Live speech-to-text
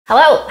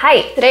Hello,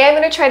 hi. Today I'm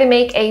gonna try to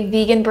make a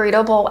vegan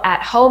burrito bowl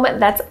at home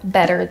that's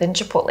better than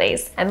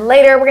Chipotle's. And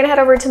later we're gonna head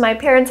over to my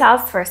parents'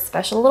 house for a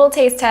special little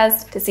taste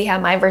test to see how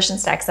my version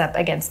stacks up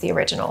against the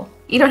original.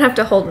 You don't have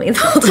to hold me the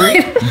whole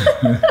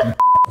time.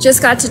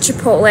 Just got to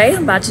Chipotle.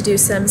 I'm about to do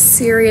some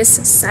serious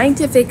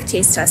scientific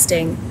taste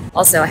testing.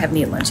 Also, I haven't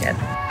eaten lunch yet.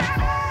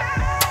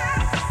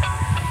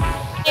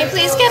 Can you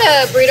please get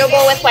a burrito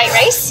bowl with white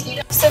rice?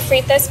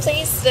 Sofritas,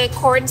 please. The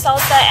corn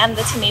salsa and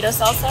the tomato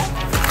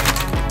salsa.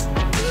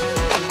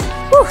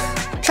 Whew.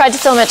 Tried to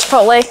film at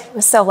Chipotle. It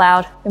was so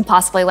loud,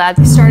 impossibly loud.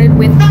 We started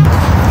with...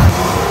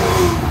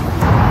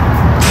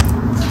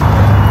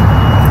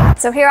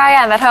 So here I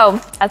am at home,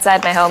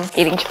 outside my home,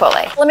 eating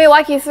Chipotle. Let me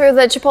walk you through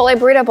the Chipotle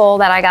burrito bowl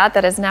that I got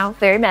that is now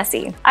very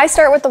messy. I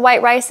start with the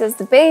white rice as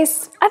the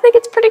base. I think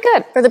it's pretty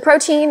good. For the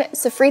protein,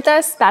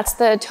 sofritas, that's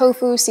the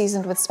tofu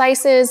seasoned with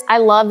spices. I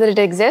love that it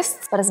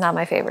exists, but it's not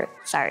my favorite.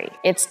 Sorry.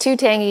 It's too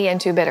tangy and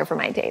too bitter for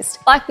my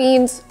taste. Black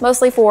beans,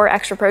 mostly for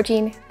extra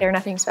protein. They're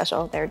nothing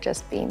special, they're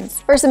just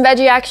beans. For some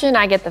veggie action,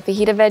 I get the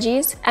fajita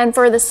veggies. And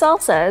for the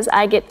salsas,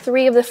 I get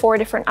 3 of the 4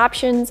 different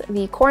options.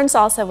 The corn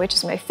salsa, which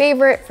is my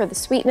favorite for the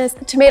sweetness,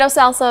 the tomato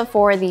salsa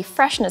for the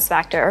freshness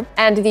factor,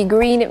 and the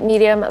green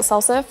medium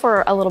salsa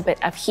for a little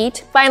bit of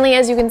heat. Finally,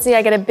 as you can see,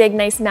 I get a big,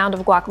 nice mound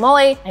of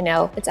guacamole. I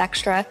know it's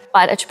extra,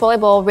 but a Chipotle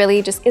bowl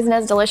really just isn't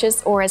as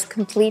delicious or as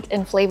complete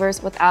in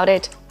flavors without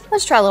it.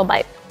 Let's try a little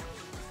bite.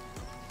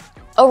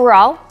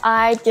 Overall,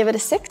 I'd give it a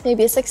 6,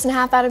 maybe a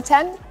 6.5 out of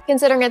 10.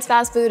 Considering it's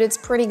fast food, it's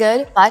pretty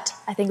good, but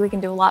I think we can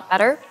do a lot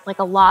better, like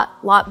a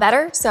lot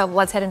better. So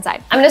let's head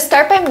inside. I'm gonna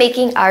start by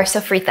making our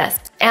sofritas.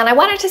 And I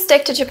wanted to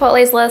stick to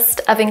Chipotle's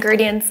list of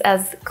ingredients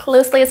as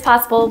closely as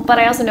possible, but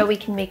I also know we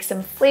can make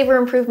some flavor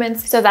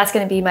improvements. So that's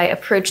gonna be my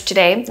approach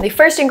today. The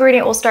first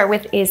ingredient we'll start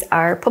with is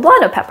our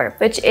poblano pepper,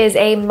 which is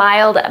a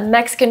mild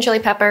Mexican chili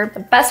pepper. The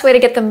best way to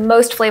get the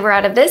most flavor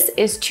out of this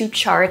is to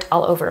char it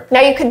all over.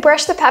 Now you could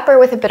brush the pepper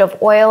with a bit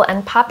of oil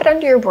and pop it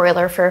under your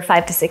broiler for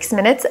 5 to 6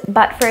 minutes,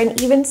 but for an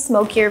even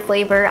smokier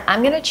flavor,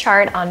 I'm gonna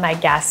char it on my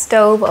gas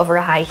stove over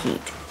high heat.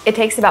 It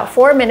takes about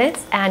 4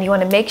 minutes, and you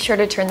want to make sure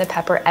to turn the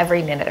pepper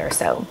every minute or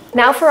so.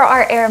 Now for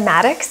our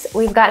aromatics,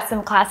 we've got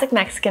some classic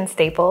Mexican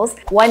staples: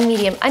 1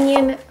 medium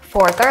onion,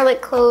 4 garlic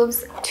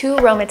cloves, 2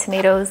 Roma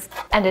tomatoes,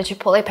 and a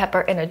chipotle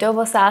pepper in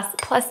adobo sauce,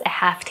 plus a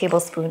 ½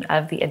 tablespoon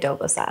of the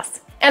adobo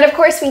sauce. And of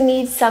course, we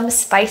need some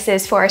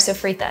spices for our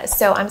sofritas.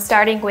 So I'm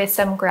starting with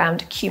some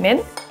ground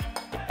cumin.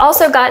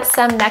 Also got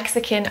some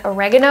Mexican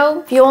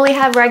oregano. If you only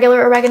have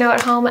regular oregano at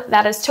home,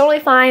 that is totally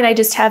fine. I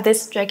just have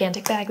this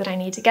gigantic bag that I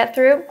need to get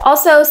through.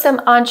 Also some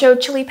ancho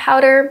chili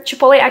powder.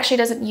 Chipotle actually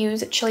doesn't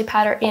use chili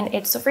powder in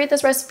its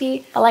sofritas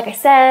recipe, but like I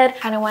said,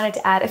 kind of wanted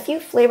to add a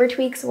few flavor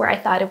tweaks where I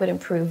thought it would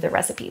improve the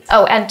recipe.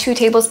 Oh, and 2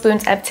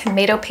 tablespoons of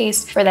tomato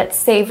paste for that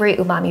savory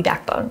umami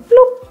backbone.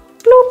 Bloop,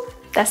 bloop.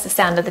 That's the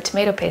sound of the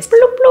tomato paste.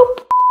 Bloop,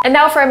 bloop. And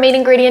now for our main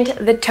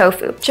ingredient, the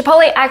tofu.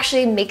 Chipotle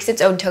actually makes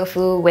its own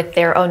tofu with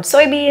their own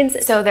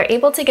soybeans, so they're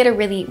able to get a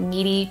really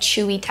meaty,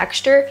 chewy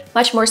texture,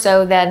 much more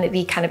so than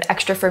the kind of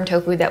extra firm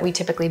tofu that we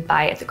typically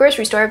buy at the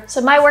grocery store. So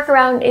my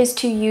workaround is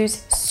to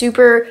use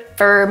super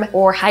firm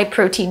or high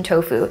protein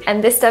tofu.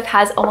 And this stuff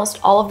has almost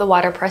all of the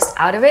water pressed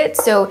out of it,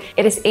 so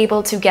it is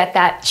able to get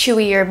that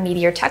chewier,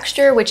 meatier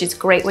texture, which is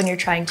great when you're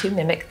trying to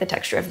mimic the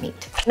texture of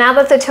meat. Now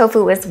that the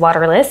tofu is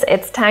waterless,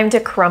 it's time to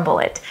crumble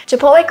it.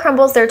 Chipotle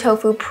crumbles their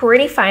tofu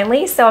pretty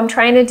finely, so I'm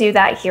trying to do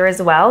that here as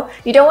well.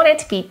 You don't want it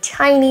to be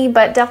tiny,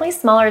 but definitely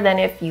smaller than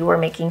if you were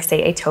making,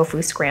 say, a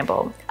tofu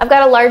scramble. I've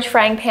got a large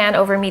frying pan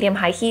over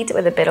medium-high heat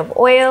with a bit of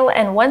oil,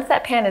 and once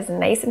that pan is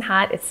nice and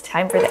hot, it's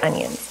time for the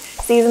onions.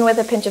 Season with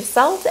a pinch of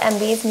salt, and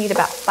these need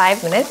about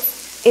 5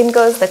 minutes. In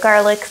goes the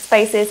garlic,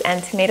 spices,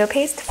 and tomato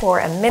paste for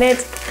a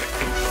minute.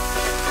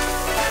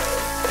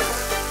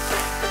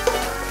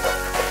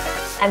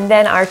 And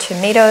then our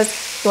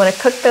tomatoes. You want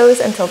to cook those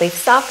until they've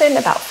softened,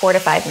 about 4 to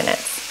 5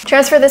 minutes.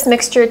 Transfer this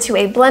mixture to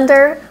a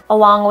blender,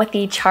 along with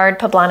the charred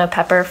poblano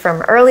pepper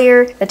from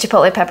earlier, the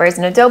chipotle peppers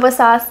and adobo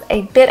sauce,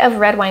 a bit of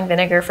red wine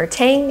vinegar for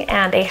tang,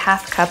 and a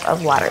 ½ cup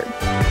of water.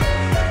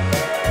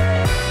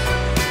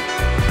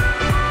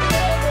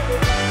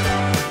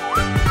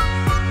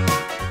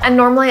 And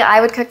normally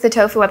I would cook the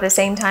tofu at the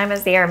same time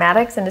as the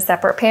aromatics in a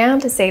separate pan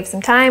to save some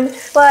time,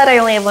 but I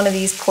only have one of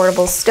these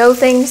portable stove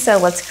things, so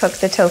let's cook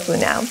the tofu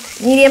now.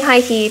 Medium-high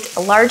heat, a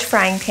large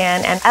frying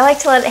pan, and I like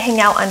to let it hang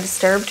out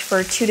undisturbed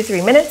for 2 to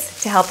 3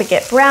 minutes to help it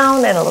get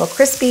brown and a little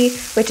crispy,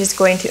 which is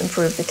going to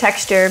improve the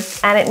texture.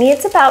 And it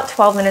needs about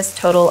 12 minutes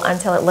total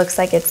until it looks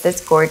like it's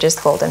this gorgeous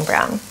golden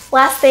brown.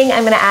 Last thing,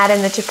 I'm gonna add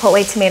in the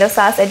chipotle tomato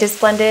sauce I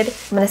just blended.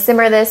 I'm gonna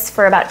simmer this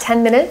for about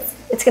 10 minutes.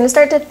 It's gonna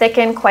start to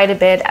thicken quite a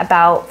bit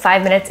about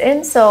 5 minutes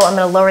in, so I'm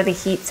gonna lower the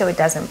heat so it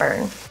doesn't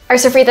burn. Our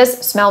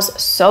sofritas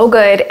smells so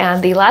good,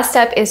 and the last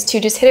step is to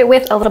just hit it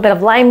with a little bit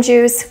of lime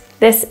juice.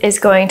 This is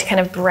going to kind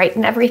of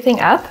brighten everything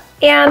up,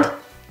 and a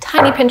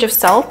tiny pinch of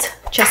salt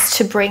just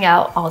to bring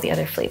out all the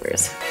other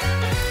flavors.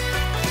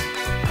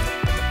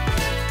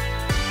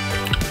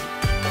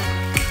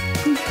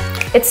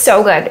 It's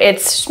so good.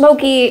 It's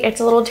smoky,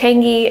 it's a little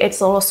tangy, it's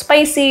a little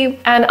spicy,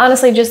 and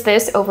honestly, just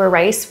this over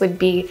rice would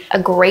be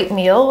a great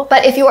meal.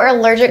 But if you are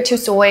allergic to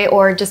soy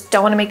or just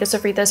don't want to make the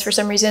sofritas for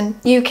some reason,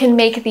 you can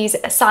make these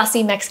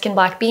saucy Mexican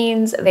black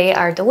beans. They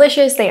are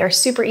delicious, they are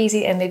super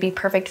easy, and they'd be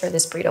perfect for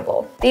this burrito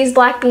bowl. These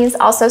black beans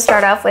also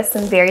start off with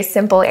some very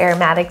simple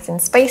aromatics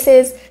and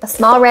spices, a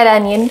small red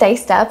onion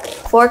diced up,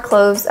 4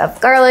 cloves of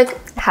garlic,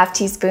 a half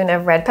teaspoon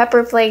of red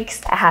pepper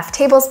flakes, a half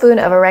tablespoon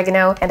of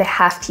oregano, and a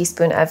half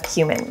teaspoon of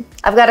cumin.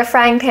 I've got a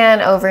frying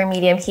pan over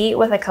medium heat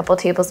with a couple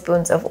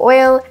tablespoons of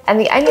oil, and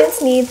the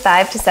onions need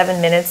 5 to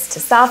 7 minutes to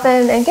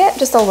soften and get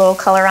just a little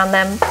color on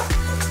them.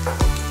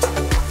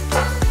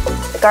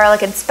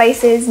 Garlic and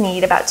spices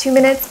need about 2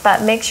 minutes,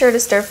 but make sure to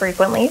stir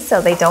frequently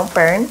so they don't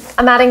burn.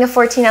 I'm adding a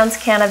 14-ounce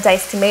can of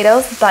diced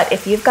tomatoes, but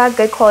if you've got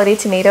good quality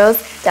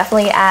tomatoes,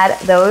 definitely add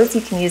those.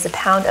 You can use a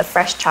pound of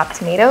fresh chopped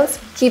tomatoes.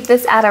 Keep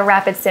this at a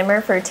rapid simmer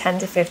for 10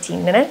 to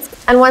 15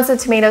 minutes. And once the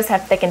tomatoes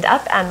have thickened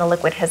up and the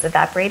liquid has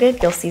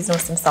evaporated, you'll season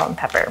with some salt and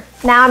pepper.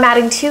 Now I'm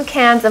adding 2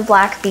 cans of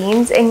black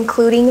beans,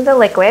 including the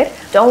liquid.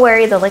 Don't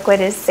worry, the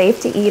liquid is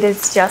safe to eat.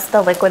 It's just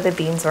the liquid the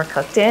beans were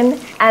cooked in.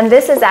 And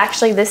this is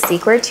actually the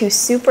secret to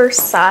super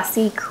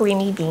saucy,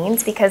 creamy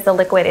beans because the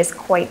liquid is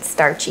quite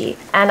starchy.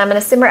 And I'm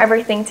gonna simmer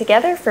everything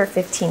together for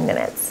 15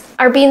 minutes.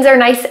 Our beans are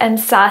nice and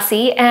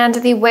saucy, and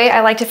the way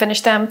I like to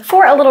finish them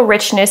for a little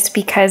richness,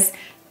 because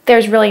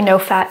there's really no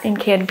fat in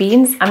canned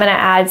beans, I'm gonna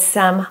add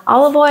some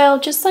olive oil,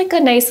 just like a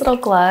nice little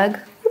glug.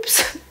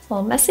 Oops, a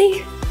little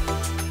messy.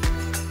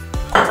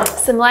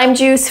 Some lime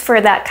juice for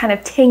that kind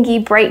of tangy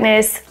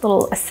brightness. A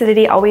little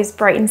acidity always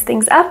brightens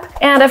things up.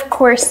 And of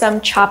course,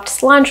 some chopped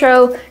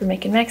cilantro. If we're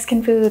making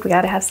Mexican food, we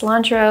gotta have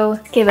cilantro.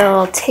 Give it a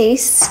little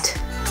taste.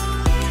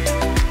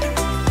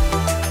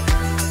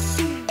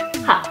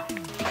 Ha,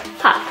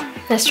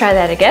 ha. Let's try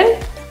that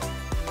again.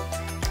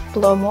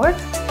 Blow more.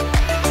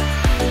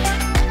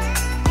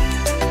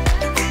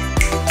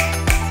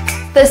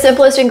 The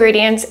simplest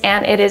ingredients,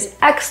 and it is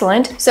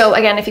excellent. So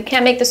again, if you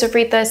can't make the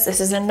sofritas,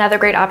 this is another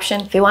great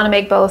option. If you want to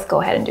make both,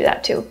 go ahead and do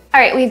that too. All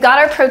right, we've got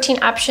our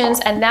protein options,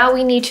 and now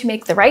we need to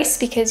make the rice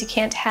because you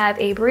can't have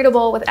a burrito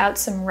bowl without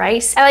some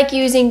rice. I like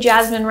using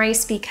jasmine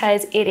rice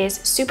because it is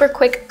super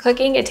quick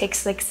cooking. It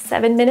takes like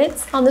 7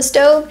 minutes on the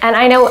stove, and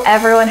I know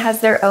everyone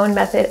has their own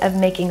method of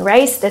making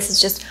rice. This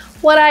is just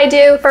what I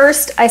do.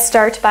 First, I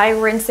start by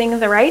rinsing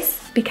the rice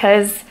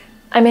because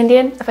I'm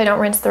Indian. If I don't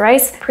rinse the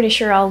rice, pretty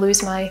sure I'll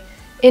lose my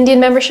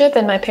Indian membership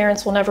and my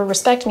parents will never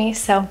respect me,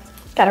 so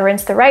gotta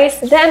rinse the rice.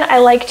 Then I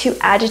like to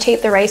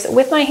agitate the rice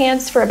with my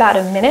hands for about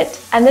a minute,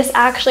 and this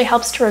actually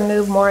helps to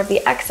remove more of the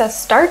excess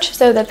starch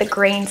so that the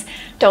grains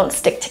don't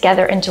stick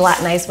together and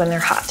gelatinize when they're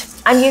hot.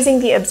 I'm using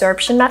the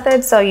absorption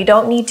method, so you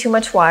don't need too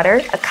much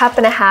water. 1.5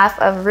 cups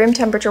of room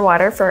temperature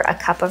water for a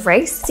cup of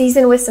rice.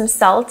 Season with some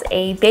salt,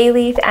 a bay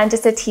leaf, and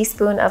just a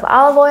teaspoon of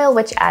olive oil,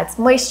 which adds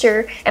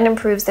moisture and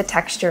improves the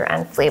texture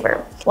and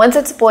flavor. Once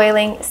it's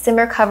boiling,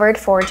 simmer covered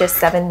for just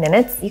 7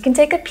 minutes. You can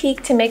take a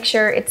peek to make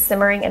sure it's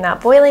simmering and not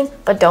boiling,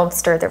 but don't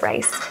stir the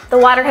rice. The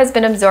water has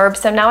been absorbed,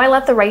 so now I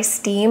let the rice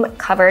steam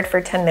covered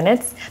for 10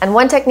 minutes. And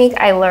one technique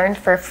I learned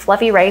for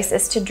fluffy rice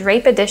is to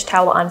drape a dish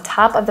towel on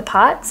top of the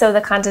pot so the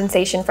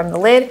condensation from the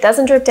lid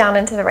doesn't drip down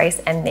into the rice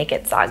and make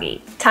it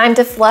soggy. Time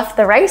to fluff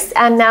the rice,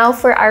 and now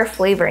for our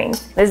flavoring.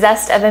 The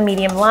zest of a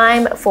medium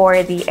lime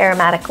for the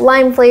aromatic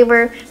lime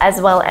flavor,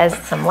 as well as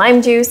some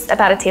lime juice,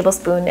 about 1.5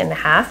 tablespoons.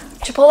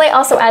 Chipotle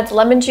also adds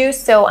lemon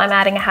juice, so I'm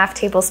adding a 1/2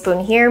 tablespoon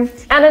here,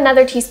 and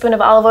another teaspoon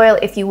of olive oil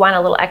if you want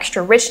a little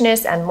extra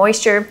richness and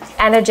moisture,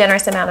 and a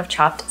generous amount of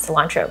chopped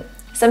cilantro.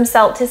 Some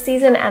salt to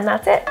season, and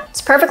that's it.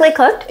 It's perfectly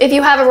cooked. If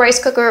you have a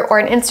rice cooker or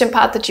an Instant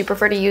Pot that you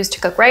prefer to use to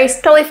cook rice,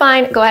 totally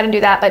fine, go ahead and do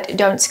that, but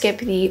don't skip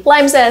the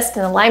lime zest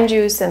and the lime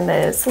juice and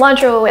the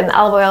cilantro and the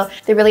olive oil.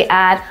 They really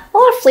add a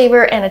lot of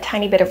flavor and a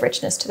tiny bit of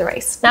richness to the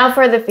rice. Now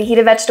for the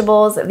fajita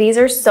vegetables, these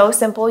are so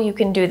simple, you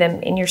can do them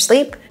in your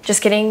sleep.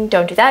 Just kidding,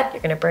 don't do that.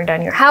 You're gonna burn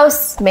down your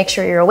house. Make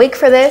sure you're awake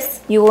for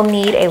this. You will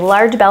need a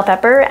large bell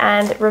pepper,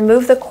 and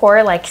remove the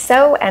core like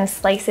so and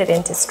slice it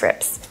into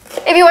strips.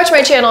 If you watch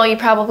my channel, you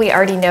probably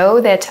already know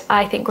that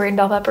I think green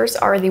bell peppers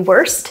are the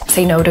worst.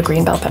 Say no to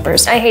green bell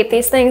peppers. I hate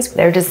these things.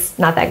 They're just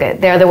not that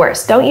good. They're the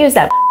worst. Don't use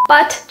them.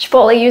 But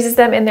Chipotle uses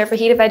them in their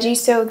fajita veggies,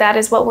 so that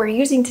is what we're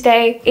using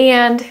today.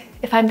 And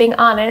if I'm being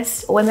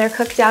honest, when they're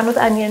cooked down with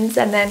onions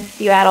and then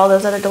you add all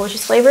those other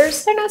delicious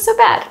flavors, they're not so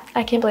bad.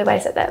 I can't believe I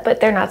said that, but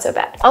they're not so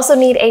bad. Also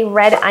need a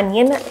red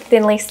onion,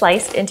 thinly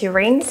sliced into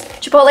rings.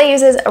 Chipotle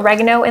uses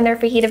oregano in their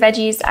fajita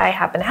veggies. I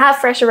happen to have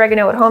fresh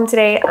oregano at home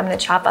today. I'm gonna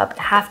chop up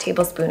a 1/2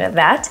 tablespoon of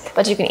that,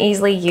 but you can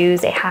easily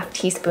use a 1/2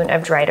 teaspoon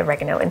of dried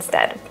oregano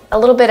instead. A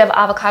little bit of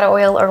avocado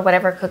oil or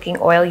whatever cooking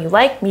oil you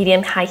like,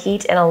 medium-high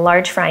heat in a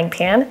large frying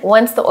pan.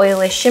 Once the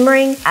oil is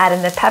shimmering, add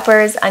in the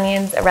peppers,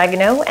 onions,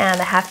 oregano, and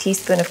a 1/2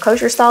 teaspoon of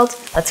kosher salt.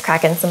 Let's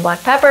crack in some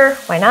black pepper,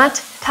 why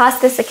not? Toss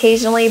this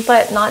occasionally,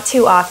 but not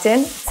too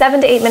often.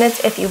 7 to 8 minutes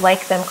if you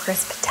like them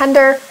crisp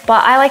tender,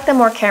 but I like them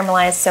more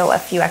caramelized, so a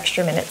few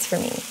extra minutes for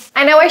me.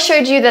 I know I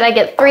showed you that I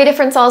get 3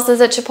 different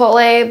salsas at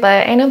Chipotle,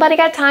 but ain't nobody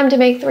got time to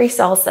make 3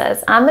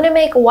 salsas. I'm gonna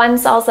make 1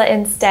 salsa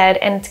instead,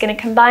 and it's gonna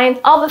combine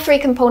all the 3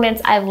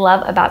 components I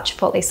love about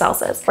Chipotle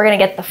salsas. We're gonna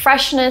get the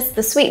freshness,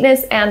 the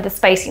sweetness, and the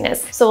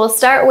spiciness. So we'll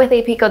start with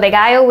a pico de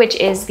gallo, which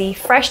is the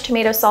fresh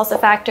tomato salsa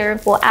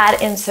factor. We'll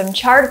add in some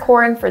charred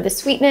corn for the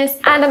sweetness,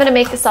 and I'm gonna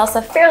make the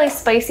salsa fairly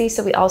spicy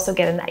so we also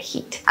get in that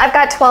heat. I've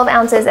got 12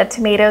 ounces of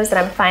tomatoes that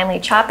I'm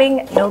finely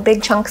chopping. No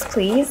big chunks,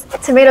 please.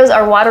 Tomatoes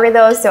are watery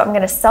though, so I'm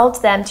gonna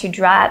salt them to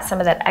draw out some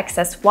of that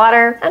excess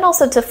water and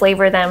also to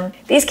flavor them.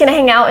 These can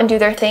hang out and do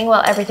their thing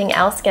while everything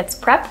else gets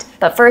prepped,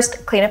 but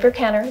first, clean up your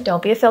counter.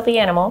 Don't be a filthy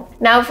animal.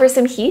 Now for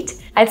some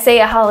heat. I'd say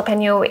a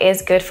jalapeno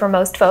is good for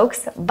most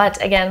folks,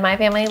 but again, my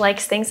family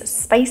likes things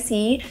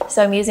spicy,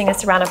 so I'm using a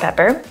serrano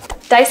pepper.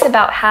 Dice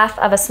about half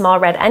of a small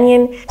red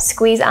onion,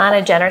 squeeze on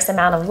a generous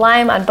amount of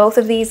lime on both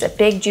of these, a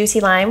big juicy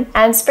lime,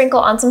 and sprinkle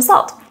on some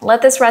salt.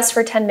 Let this rest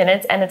for 10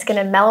 minutes and it's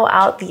gonna mellow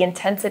out the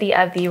intensity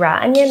of the raw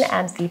onion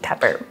and the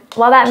pepper.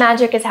 While that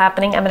magic is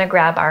happening, I'm gonna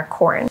grab our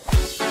corn.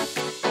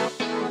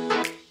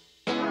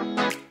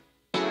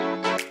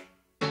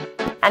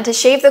 And to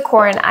shave the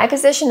corn, I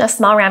position a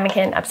small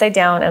ramekin upside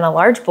down in a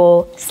large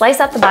bowl,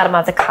 slice out the bottom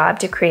of the cob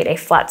to create a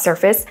flat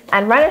surface,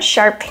 and run a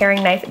sharp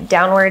paring knife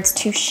downwards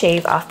to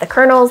shave off the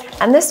kernels,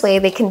 and this way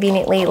they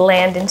conveniently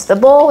land into the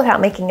bowl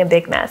without making a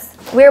big mess.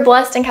 We're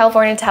blessed in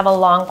California to have a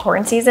long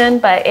corn season,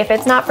 but if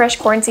it's not fresh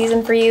corn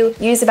season for you,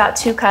 use about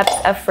 2 cups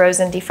of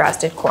frozen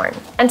defrosted corn.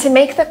 And to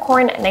make the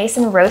corn nice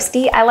and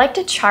roasty, I like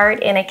to char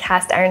it in a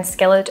cast iron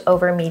skillet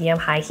over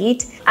medium-high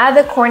heat. Add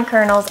the corn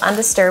kernels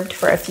undisturbed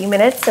for a few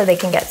minutes so they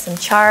can get some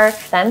char,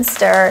 then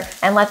stir,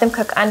 and let them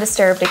cook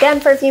undisturbed again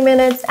for a few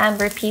minutes,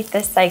 and repeat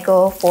this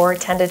cycle for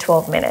 10 to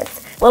 12 minutes.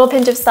 A little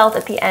pinch of salt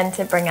at the end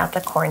to bring out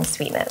the corn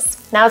sweetness.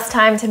 Now it's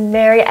time to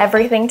marry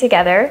everything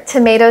together.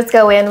 Tomatoes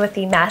go in with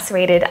the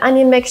macerated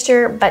onion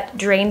mixture, but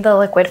drain the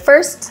liquid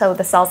first so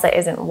the salsa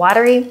isn't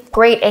watery.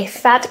 Grate a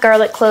fat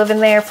garlic clove in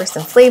there for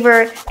some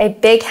flavor, a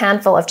big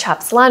handful of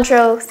chopped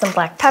cilantro, some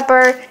black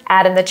pepper,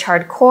 add in the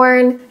charred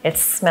corn. It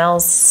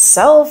smells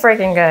so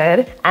freaking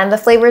good, and the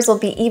flavors will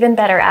be even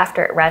better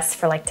after it rests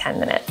for like 10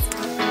 minutes.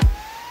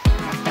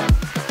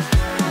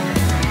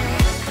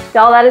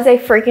 Y'all, that is a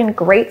freaking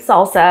great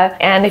salsa.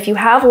 And if you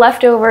have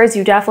leftovers,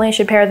 you definitely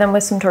should pair them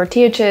with some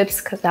tortilla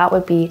chips because that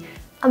would be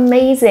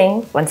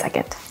amazing. 1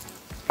 second.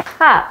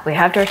 We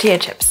have tortilla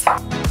chips.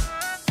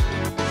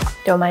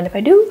 Don't mind if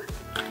I do.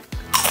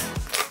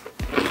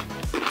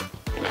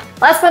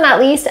 Last but not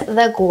least,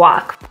 the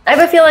guac. I have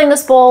a feeling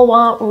this bowl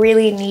won't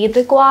really need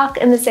the guac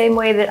in the same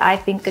way that I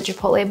think the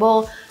Chipotle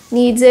bowl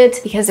needs it,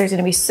 because there's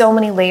gonna be so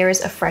many layers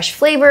of fresh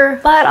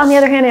flavor. But on the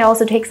other hand, it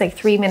also takes like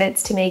 3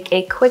 minutes to make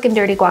a quick and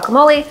dirty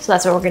guacamole, so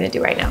that's what we're gonna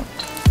do right now.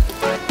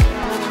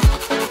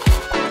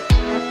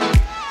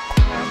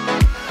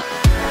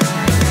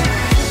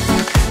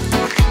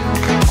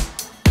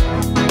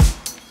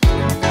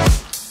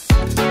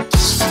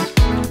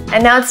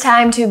 And now it's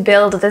time to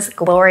build this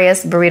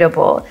glorious burrito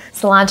bowl.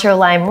 Cilantro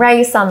lime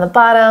rice on the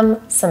bottom,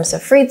 some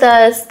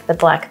sofritas, the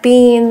black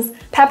beans,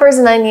 peppers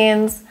and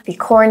onions, the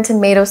corn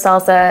tomato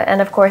salsa, and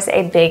of course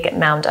a big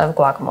mound of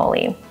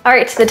guacamole. All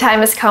right, the time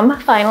has come,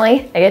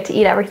 finally. I get to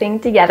eat everything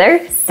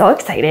together. So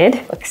excited,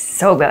 looks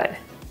so good.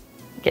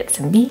 Get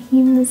some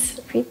beans,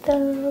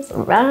 sofritas,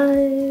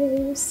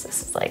 rice.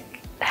 This is like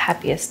the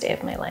happiest day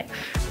of my life.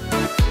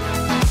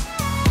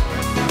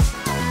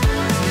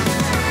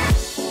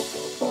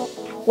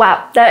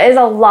 Wow, that is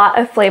a lot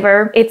of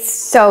flavor. It's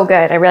so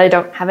good. I really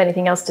don't have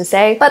anything else to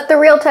say, but the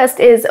real test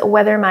is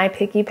whether my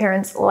picky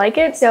parents like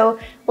it. So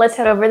let's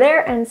head over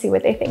there and see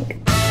what they think.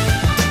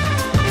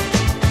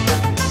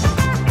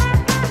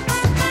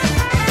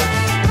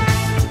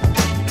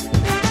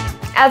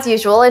 As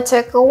usual, it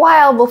took a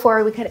while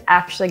before we could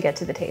actually get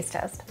to the taste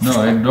test.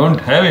 No, I don't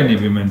have any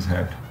women's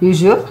hat. You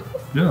sure?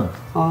 Yeah.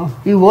 Oh,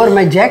 you wore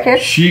my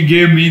jacket? She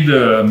gave me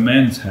the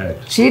men's hat.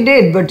 She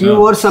did, but you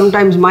wore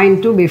sometimes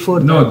mine too before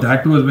No,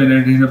 that. that was when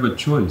I didn't have a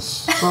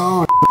choice.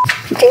 Oh.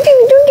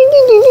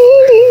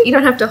 You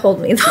don't have to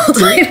hold me the whole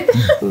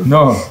time.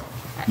 No,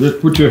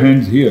 just put your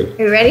hands here.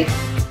 Are you ready?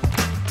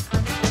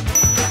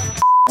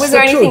 Was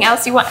there anything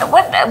else you want?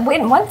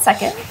 Wait 1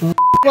 second.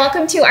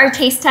 Welcome to our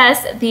taste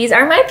test. These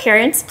are my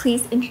parents.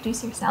 Please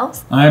introduce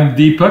yourselves. I'm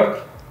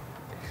Deepak.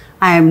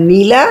 I am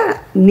Neela,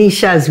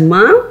 Nisha's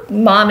mom.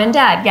 Mom and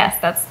dad. Yes,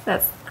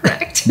 that's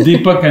correct.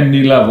 Deepak and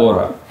Neela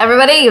Vora.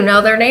 Everybody, you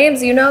know their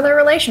names, you know their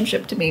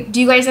relationship to me. Do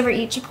you guys ever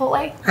eat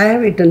Chipotle? I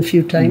have eaten a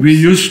few times. We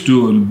used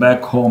to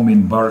back home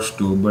in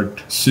Barstow,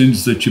 but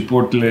since the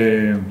Chipotle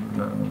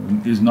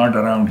is not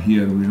around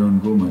here, we don't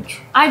go much.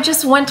 I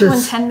just went to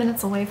one 10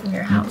 minutes away from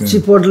your house. Okay.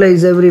 Chipotle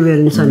is everywhere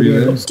in San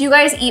Diego. Do you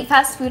guys eat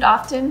fast food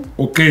often?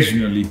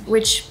 Occasionally.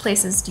 Which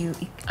places do you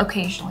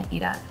occasionally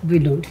eat at? We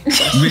don't.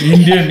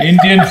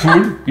 Indian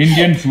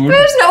food.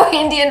 There's no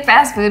Indian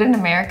fast food in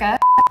America.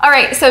 All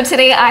right, so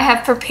today I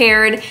have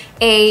prepared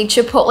a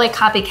Chipotle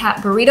copycat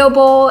burrito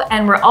bowl,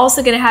 and we're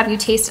also gonna have you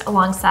taste it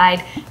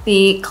alongside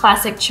the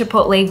classic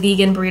Chipotle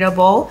vegan burrito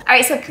bowl. All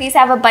right, so please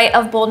have a bite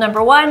of bowl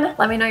number one.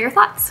 Let me know your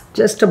thoughts.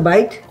 Just a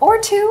bite. Or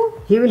two.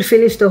 He will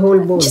finish the whole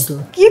bowl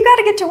too. You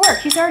gotta get to work,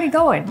 he's already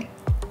going.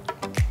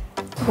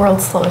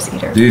 World's slowest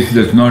eater. This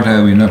does not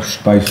have enough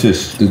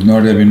spices, does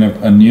not have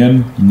enough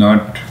onion,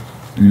 not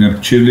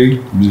enough chili.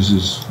 This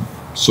is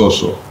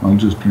so-so. I'll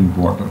just drink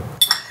water.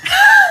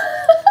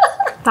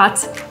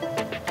 Thoughts?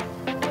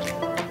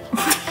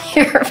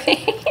 Your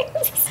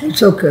face.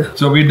 It's okay.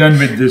 So we're done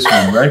with this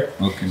one, right?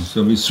 Okay,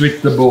 so we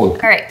switch the bowl. All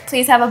right,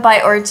 please have a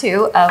bite or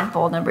two of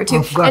bowl number two.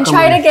 Of And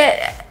try guacamole. to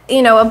get,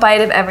 a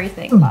bite of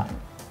everything.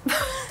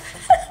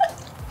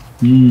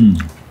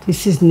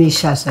 This is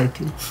Nisha's, I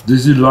think.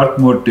 This is a lot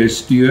more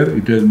tastier.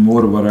 It has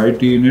more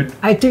variety in it.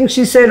 I think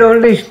she said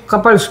only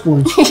couple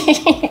spoons.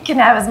 You can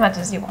have as much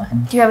as you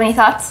want. Do you have any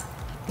thoughts?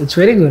 It's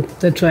very good.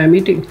 That's why I'm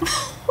eating.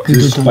 This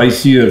is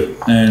spicier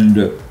and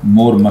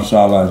more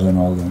masalas and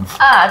all that.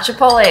 Ah,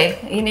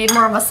 Chipotle. You need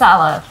more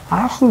masala.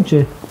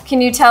 Absolutely.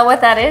 Can you tell what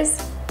that is?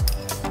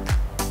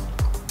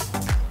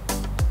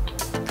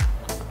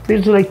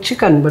 Feels like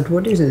chicken, but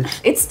what is it?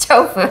 It's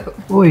tofu.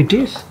 Oh, it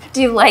is?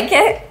 Do you like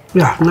it?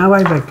 Yeah, now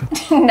I like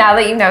it. Now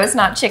that you know it's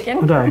not chicken?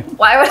 Right.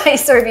 Why would I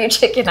serve you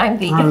chicken? I'm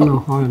vegan. I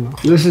know.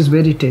 This is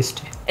very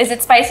tasty. Is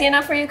it spicy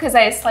enough for you? Because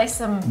I sliced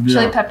some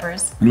chili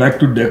peppers. I like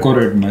to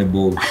decorate my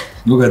bowl.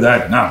 Look at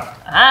that now.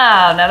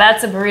 Ah, now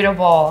that's a burrito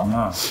bowl.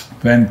 Ah,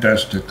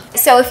 fantastic.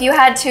 So if you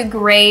had to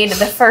grade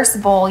the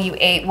first bowl you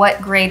ate,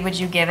 what grade would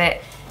you give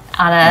it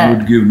on I a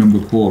would give number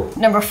 4.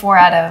 number 4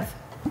 out of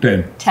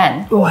 10.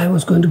 10? Oh, I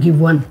was going to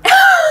give 1.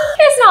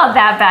 It's not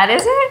that bad,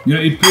 is it? Yeah,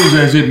 it feels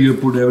as if you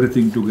put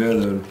everything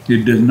together.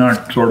 It does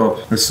not sort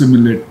of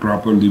assimilate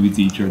properly with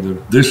each other.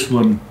 This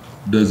one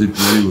does it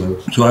very well.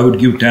 So I would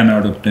give 10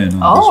 out of 10 on this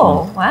one.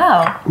 Oh,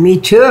 wow. Me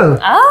too.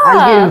 Ah.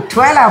 I'll give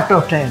 12 out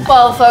of 10.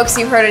 Well, folks,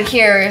 you heard it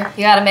here.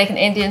 You gotta make an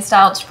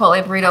Indian-style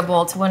Chipotle burrito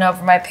bowl to win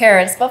over my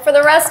parents. But for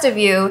the rest of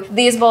you,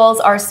 these bowls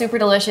are super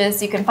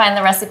delicious. You can find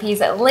the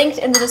recipes linked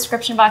in the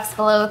description box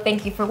below.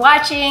 Thank you for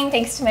watching.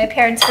 Thanks to my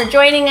parents for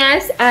joining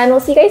us. And we'll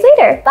see you guys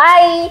later.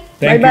 Bye.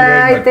 Thank you very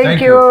Bye-bye. much.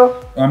 Thank you.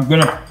 I'm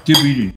gonna keep eating.